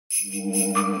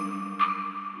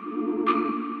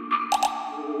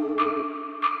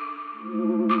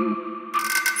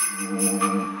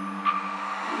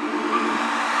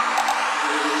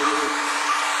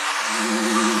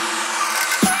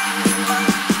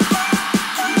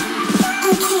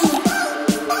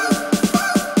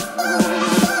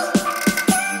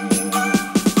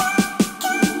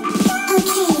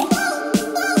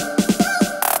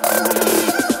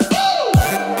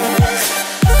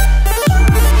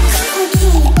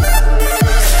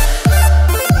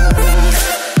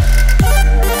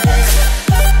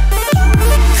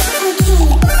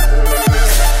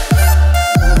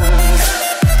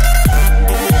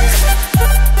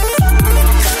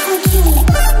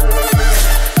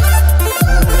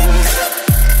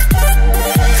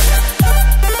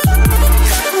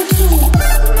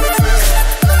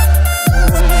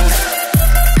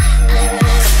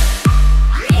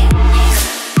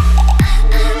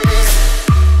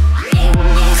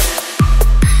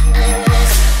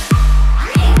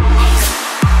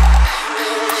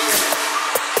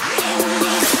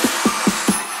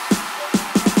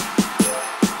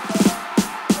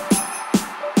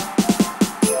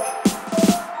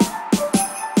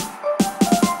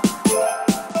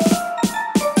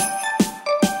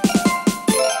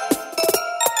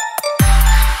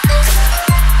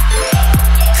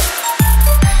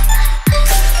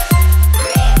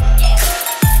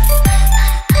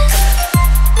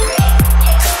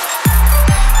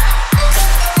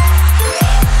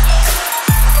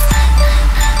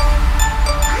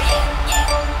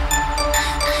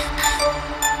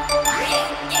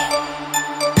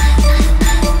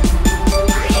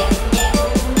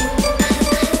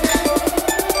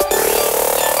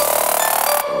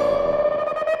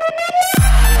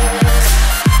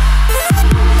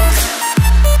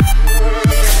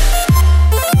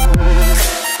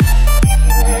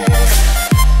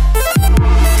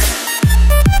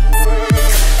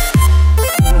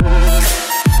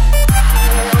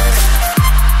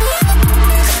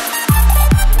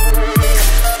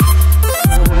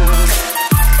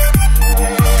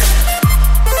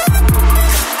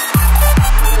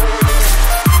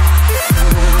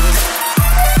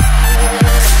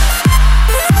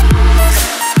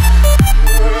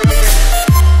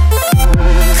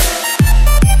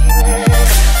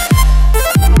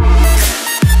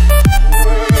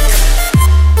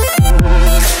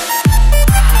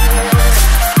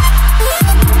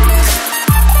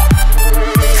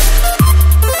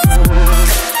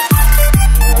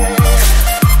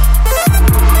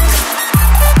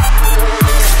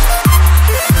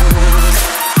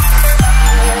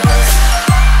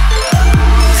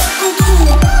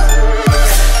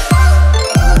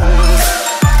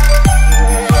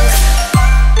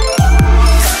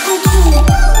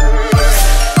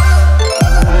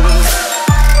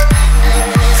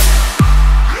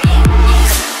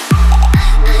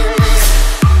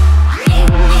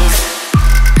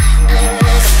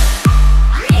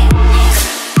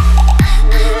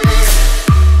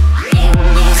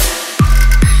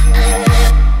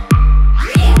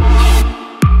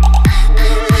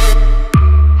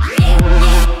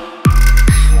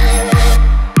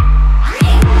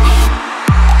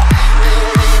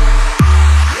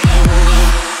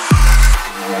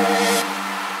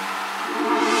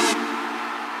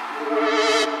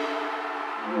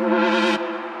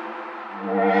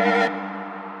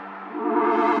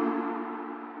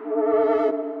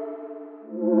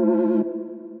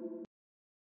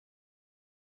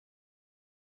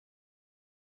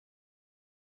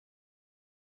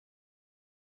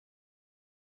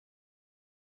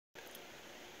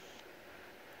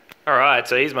Alright,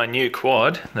 so here's my new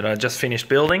quad that I just finished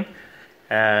building.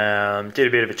 Did a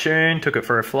bit of a tune, took it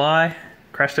for a fly,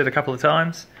 crashed it a couple of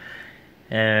times,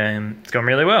 and it's gone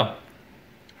really well.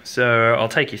 So I'll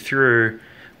take you through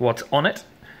what's on it.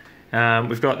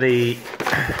 We've got the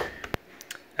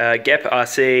GEP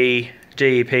RC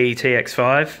GEP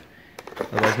TX5,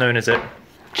 otherwise known as a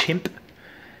Chimp.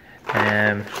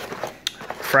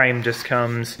 Frame just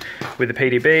comes with a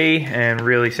PDB and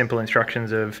really simple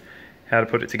instructions of how to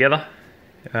put it together.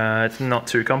 It's not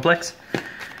too complex.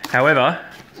 However,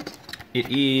 it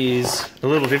is a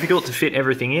little difficult to fit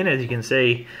everything in. As you can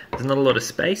see, there's not a lot of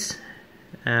space.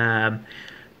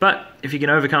 But if you can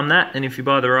overcome that, and if you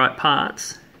buy the right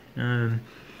parts, yeah,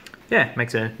 it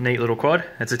makes a neat little quad.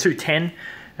 It's a 210.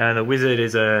 The Wizard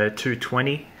is a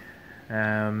 220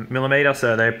 millimeter,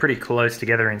 so they're pretty close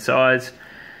together in size.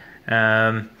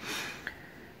 What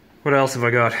else have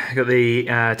I got? I got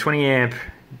the 20 amp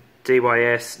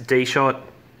DYS D-Shot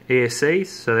ESCs,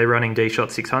 so they're running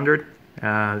D-Shot 600.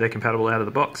 They're compatible out of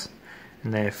the box.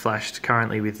 and they're flashed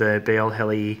currently with the BL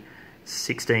Heli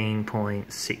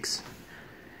 16.6.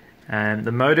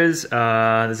 The motors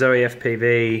are the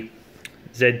ZoeFPV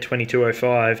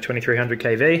Z2205 2300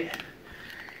 kV.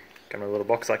 Come in a little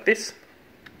box like this.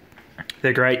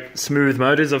 They're great smooth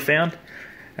motors, I've found,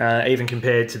 even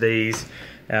compared to these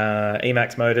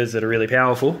Emax motors that are really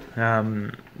powerful.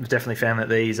 I've definitely found that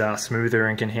these are smoother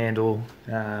and can handle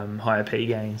higher P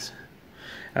gains.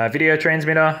 Video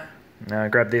transmitter,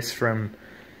 grabbed this from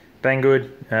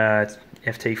Banggood, it's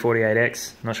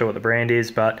FT48X, not sure what the brand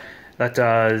is, but that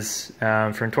does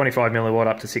from 25 milliwatt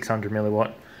up to 600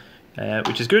 milliwatt,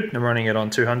 which is good. I'm running it on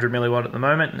 200 milliwatt at the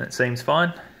moment and it seems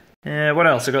fine. What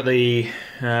else? I've got the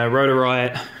Rotor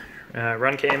Riot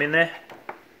run cam in there,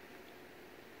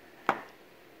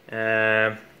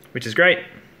 which is great.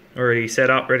 Already set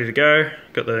up, ready to go.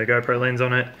 Got the GoPro lens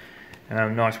on it.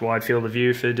 Nice wide field of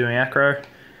view for doing acro.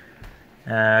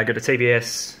 Got a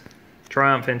TBS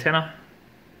Triumph antenna,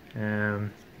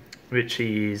 which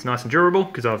is nice and durable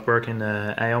because I've broken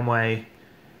the Aomway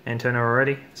antenna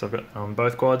already, so I've got it on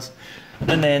both quads.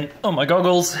 And then on my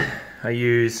goggles, I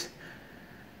use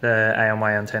the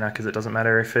Aomway antenna because it doesn't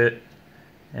matter if it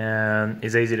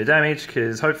is easy to damage,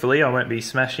 because hopefully I won't be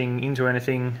smashing into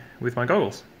anything with my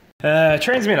goggles.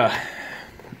 Transmitter.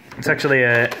 It's actually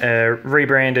a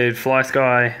rebranded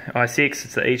FlySky i6.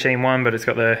 It's the eCheam one, but it's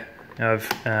got the, I've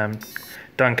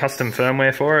done custom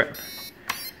firmware for it.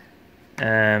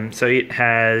 So it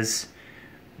has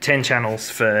 10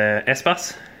 channels for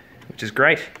S-Bus, which is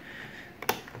great.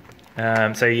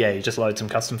 So yeah, you just load some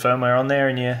custom firmware on there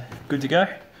and you're good to go.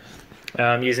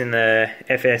 I'm using the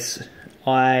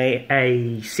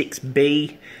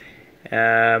FSIA6B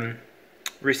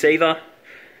receiver.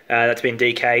 That's been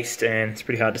decased and it's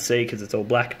pretty hard to see because it's all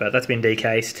black, but that's been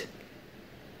decased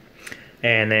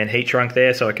and then heat shrunk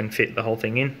there so I can fit the whole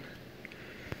thing in.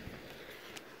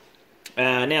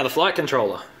 Now the flight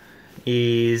controller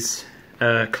is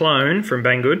a clone from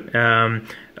Banggood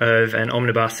of an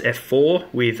Omnibus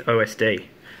F4 with OSD,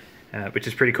 which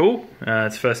is pretty cool.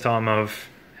 It's the first time I've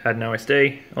had an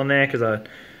OSD on there because I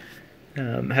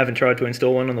haven't tried to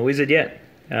install one on the Wizard yet.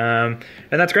 And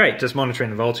that's great, just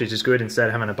monitoring the voltage is good. Instead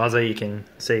of having a buzzer, you can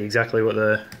see exactly what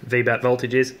the VBAT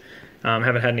voltage is.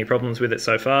 Haven't had any problems with it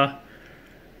so far.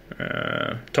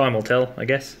 Time will tell, I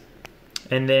guess.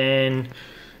 And then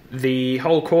the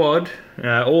whole quad,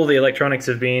 all the electronics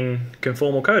have been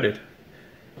conformal coated.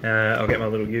 I'll get my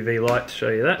little UV light to show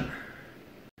you that.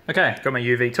 Okay, got my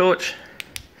UV torch,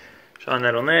 shine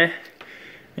that on there,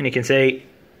 and you can see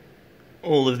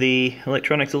all of the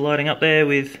electronics are lighting up there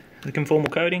with the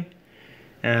conformal coating.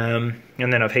 And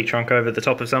then I've heat shrunk over the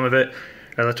top of some of it,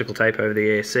 electrical tape over the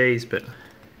ESCs, but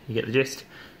you get the gist.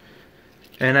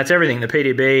 And that's everything, the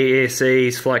PDB,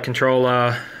 ESCs, flight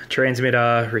controller,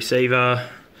 transmitter, receiver,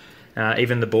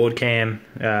 even the board cam,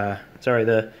 sorry,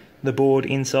 the board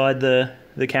inside the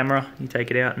camera, you take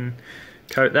it out and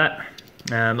coat that.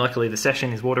 Luckily the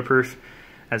Session is waterproof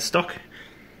as stock.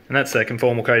 And that's the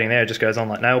conformal coating there, it just goes on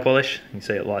like nail polish. You can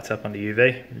see it lights up under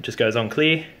UV, it just goes on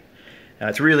clear.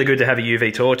 It's really good to have a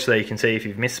UV torch so you can see if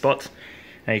you've missed spots.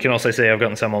 And you can also see I've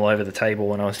gotten some all over the table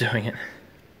when I was doing it.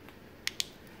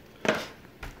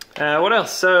 What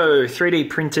else? So 3D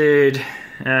printed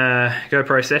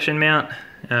GoPro Session mount.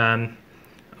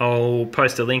 I'll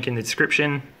post a link in the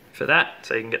description for that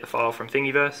so you can get the file from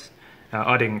Thingiverse.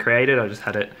 I didn't create it, I just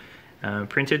had it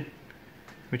printed,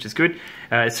 which is good.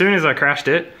 As soon as I crashed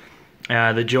it,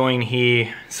 the join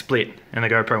here split and the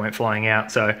GoPro went flying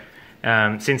out. So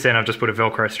since then I've just put a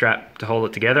Velcro strap to hold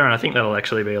it together, and I think that'll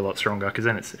actually be a lot stronger because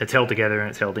then it's held together and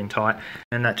it's held in tight,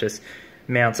 and that just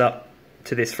mounts up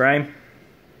to this frame.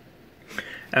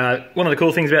 One of the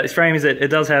cool things about this frame is that it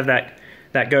does have that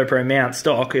GoPro mount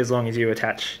stock as long as you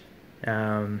attach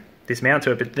this mount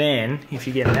to it, but then if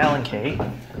you get an Allen key,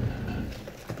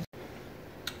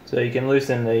 so you can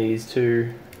loosen these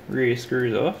two rear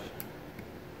screws off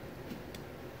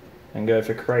and go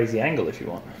for crazy angle if you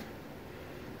want.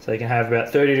 So you can have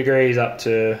about 30 degrees up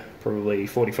to probably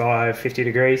 45, 50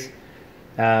 degrees.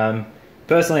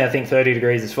 Personally I think 30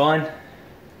 degrees is fine.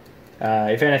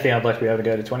 If anything I'd like to be able to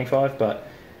go to 25, but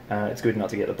it's good not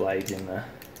to get the blades in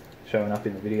showing up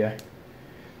in the video.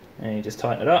 And you just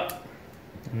tighten it up,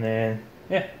 and then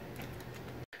yeah.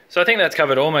 So I think that's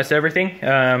covered almost everything.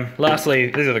 Lastly,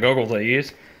 these are the goggles I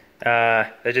use.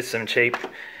 They're just some cheap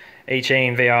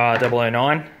eCheam VR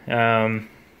 009.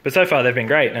 But so far they've been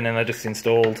great, and then I just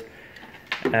installed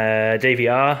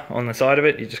DVR on the side of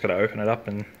it. You just got to open it up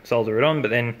and solder it on,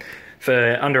 but then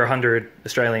for under 100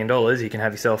 Australian dollars you can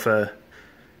have yourself a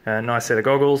nice set of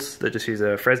goggles that just use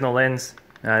a Fresnel lens.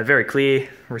 Very clear,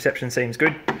 reception seems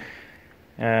good.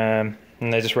 and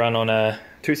they just run on a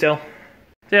 2-cell. So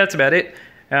yeah, that's about it.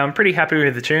 I'm pretty happy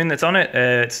with the tune that's on it.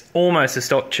 It's almost a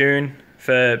stock tune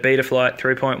for Betaflight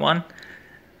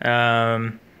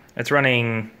 3.1. It's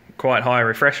running quite high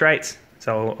refresh rates,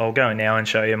 so I'll go in now and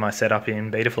show you my setup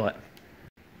in Betaflight.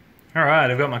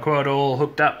 Alright, I've got my quad all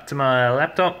hooked up to my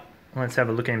laptop. Let's have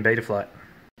a look in Betaflight.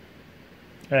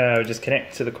 We'll just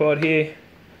connect to the quad here.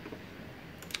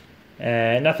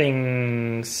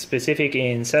 Nothing specific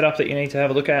in setup that you need to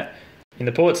have a look at. In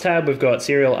the ports tab, we've got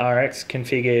serial RX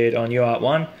configured on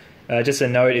UART1. Just a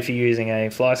note, if you're using a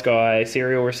FlySky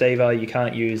serial receiver, you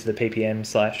can't use the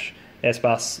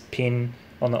PPM/SBus pin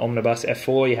on the Omnibus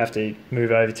F4. You have to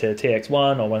move over to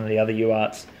TX1 or one of the other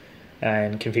UARTs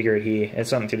and configure it here. It's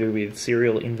something to do with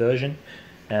serial inversion.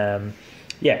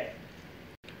 Yeah.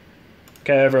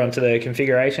 Go over onto the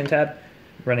configuration tab,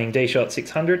 running DShot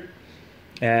 600.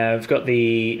 I've got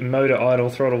the motor idle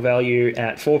throttle value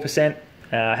at 4%.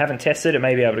 I haven't tested, it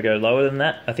may be able to go lower than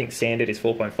that. I think standard is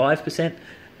 4.5%.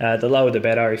 The lower the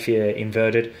better if you're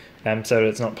inverted, so that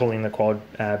it's not pulling the quad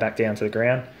back down to the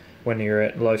ground when you're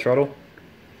at low throttle.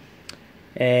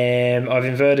 I've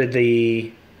inverted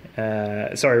the,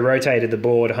 rotated the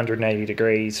board 180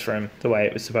 degrees from the way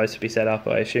it was supposed to be set up,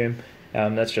 I assume.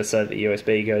 That's just so that the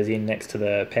USB goes in next to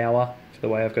the power, for the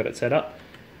way I've got it set up.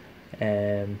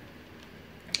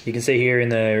 You can see here in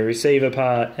the receiver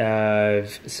part,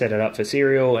 I've set it up for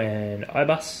serial and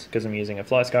iBus because I'm using a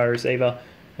FlySky receiver.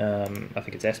 I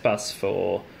think it's SBus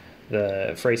for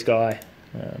the FreeSky.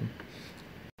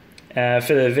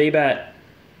 For the VBAT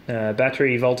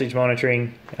battery voltage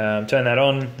monitoring, turn that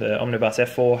on. The Omnibus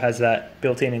F4 has that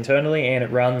built in internally, and it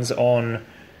runs on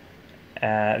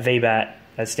VBAT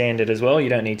as standard as well. You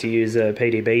don't need to use a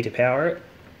PDB to power it.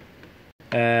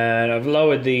 And I've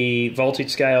lowered the voltage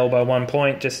scale by 1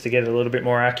 point just to get it a little bit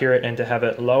more accurate and to have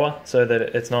it lower so that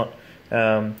it's not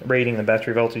reading the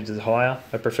battery voltage as higher.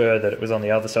 I prefer that it was on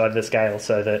the other side of the scale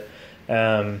so that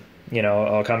I'll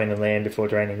come in and land before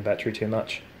draining the battery too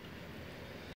much.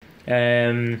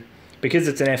 Because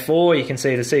it's an F4, you can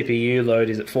see the CPU load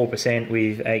is at 4%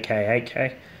 with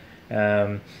 8K.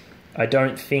 I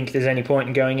don't think there's any point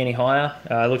in going any higher.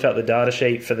 I looked up the data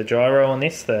sheet for the gyro on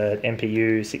this, the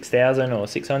MPU 6000 or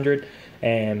 600,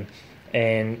 and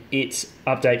its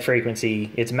update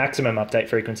frequency, its maximum update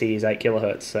frequency is 8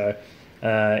 kilohertz. So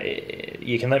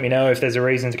you can let me know if there's a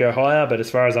reason to go higher, but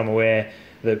as far as I'm aware,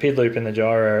 the PID loop and the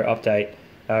gyro update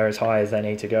are as high as they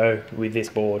need to go with this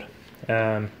board.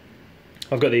 I've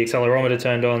got the accelerometer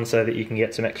turned on so that you can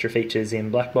get some extra features in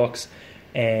black box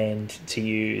and to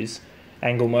use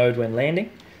angle mode when landing.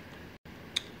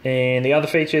 And the other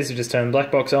features are just turn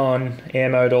black box on, air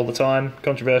mode all the time,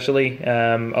 controversially.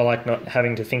 I like not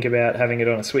having to think about having it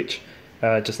on a switch,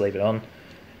 just leave it on.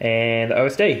 And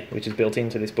OSD, which is built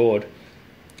into this board.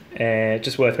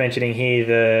 Just worth mentioning here,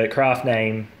 the craft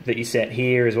name that you set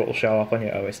here is what will show up on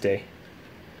your OSD.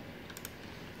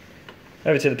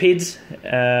 Over to the PIDs.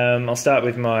 I'll start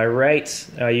with my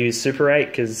rates. I use Super Rate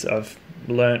because I've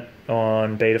learnt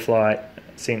on Betaflight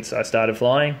since I started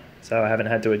flying, so I haven't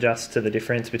had to adjust to the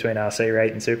difference between RC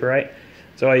rate and Super Rate.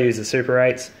 So I use the Super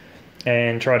Rates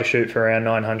and try to shoot for around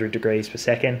 900 degrees per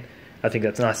second. I think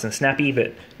that's nice and snappy,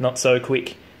 but not so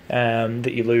quick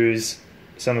that you lose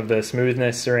some of the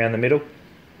smoothness around the middle.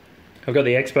 I've got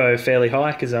the expo fairly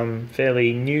high because I'm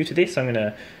fairly new to this. I'm going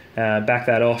to back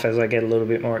that off as I get a little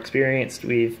bit more experienced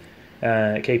with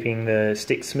keeping the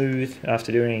stick smooth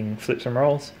after doing flips and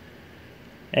rolls.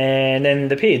 And then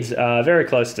the PIDs are very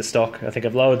close to stock. I think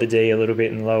I've lowered the D a little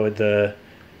bit and lowered the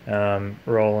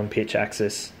roll and pitch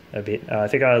axis a bit. I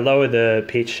think I lowered the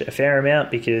pitch a fair amount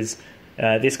because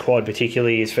this quad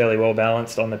particularly is fairly well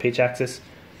balanced on the pitch axis.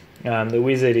 The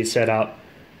Wizard is set up,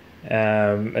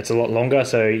 it's a lot longer,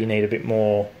 so you need a bit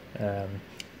more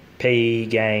P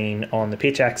gain on the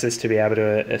pitch axis to be able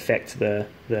to affect the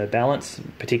balance,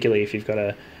 particularly if you've got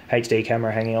a HD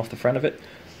camera hanging off the front of it.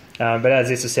 But as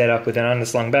this is set up with an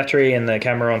underslung battery and the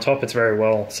camera on top, it's very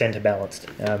well center balanced.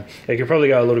 It could probably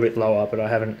go a little bit lower, but I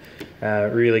haven't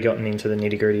really gotten into the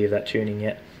nitty gritty of that tuning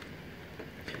yet.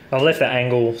 I've left the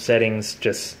angle settings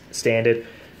just standard.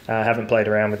 I haven't played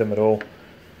around with them at all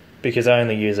because I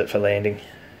only use it for landing.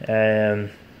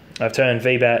 I've turned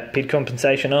VBAT PID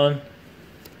compensation on,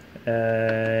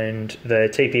 and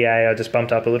the TPA I just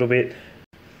bumped up a little bit.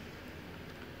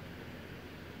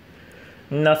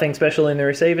 Nothing special in the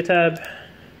receiver tab.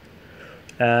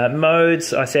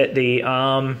 Modes, I set the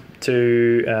arm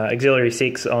to auxiliary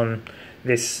 6 on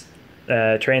this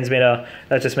transmitter.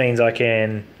 That just means I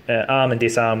can arm and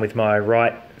disarm with my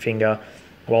right finger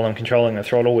while I'm controlling the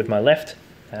throttle with my left.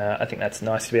 I think that's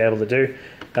nice to be able to do.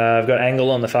 I've got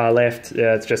angle on the far left.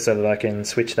 It's just so that I can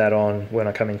switch that on when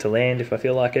I come into land if I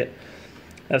feel like it.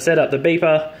 I've set up the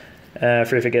beeper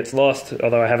for if it gets lost,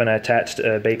 although I haven't attached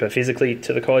a beeper physically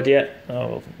to the quad yet.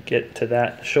 I'll get to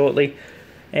that shortly.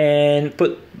 And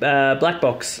put black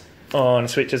box on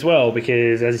switch as well,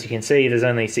 because as you can see there's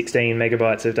only 16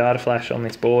 megabytes of data flash on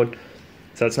this board,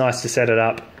 so it's nice to set it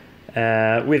up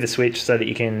with a switch so that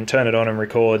you can turn it on and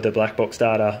record the black box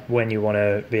data when you want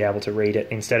to be able to read it,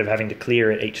 instead of having to clear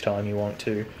it each time you want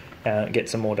to get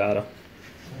some more data.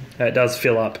 It does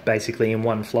fill up basically in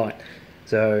one flight,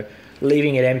 so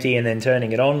leaving it empty and then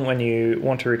turning it on when you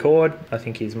want to record I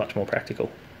think is much more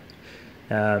practical.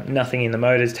 Nothing in the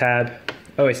motors tab.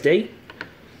 OSD.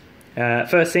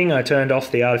 First thing, I turned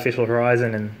off the artificial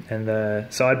horizon and the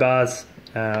sidebars.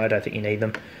 I don't think you need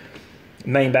them.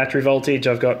 Main battery voltage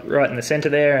I've got right in the center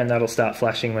there, and that'll start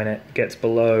flashing when it gets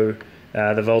below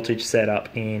the voltage set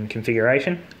up in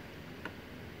configuration.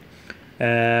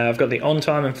 I've got the on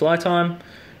time and fly time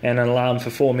and an alarm for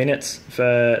 4 minutes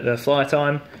for the fly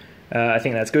time. I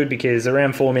think that's good because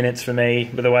around 4 minutes for me,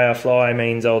 with the way I fly,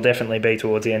 means I'll definitely be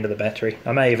towards the end of the battery.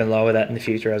 I may even lower that in the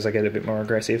future as I get a bit more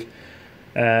aggressive.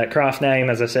 Craft name,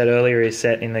 as I said earlier, is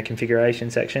set in the configuration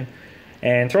section.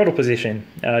 And throttle position,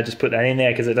 I just put that in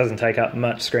there because it doesn't take up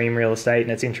much screen real estate,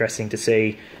 and it's interesting to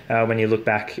see when you look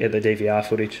back at the DVR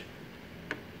footage.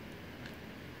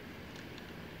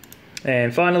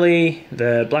 And finally,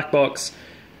 the black box.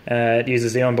 It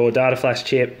uses the onboard data flash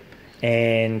chip,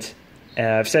 and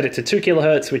I've set it to 2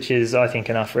 kilohertz, which is, I think,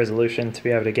 enough resolution to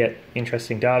be able to get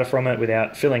interesting data from it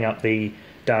without filling up the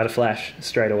data flash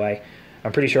straight away.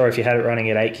 I'm pretty sure if you had it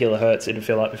running at 8 kilohertz, it'd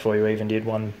fill up before you even did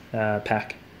one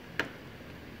pack.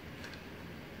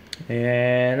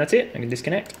 And that's it. I can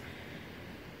disconnect.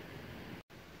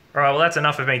 Alright, well that's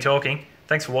enough of me talking.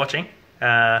 Thanks for watching.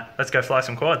 Let's go fly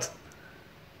some quads.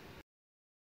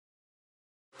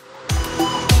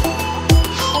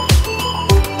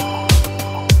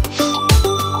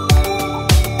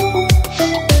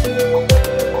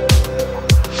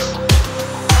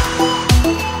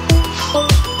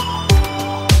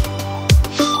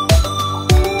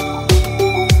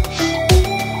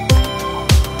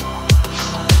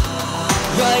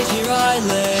 Right here I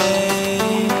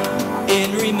lay,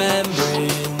 in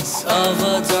remembrance of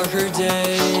a darker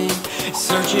day,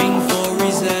 searching for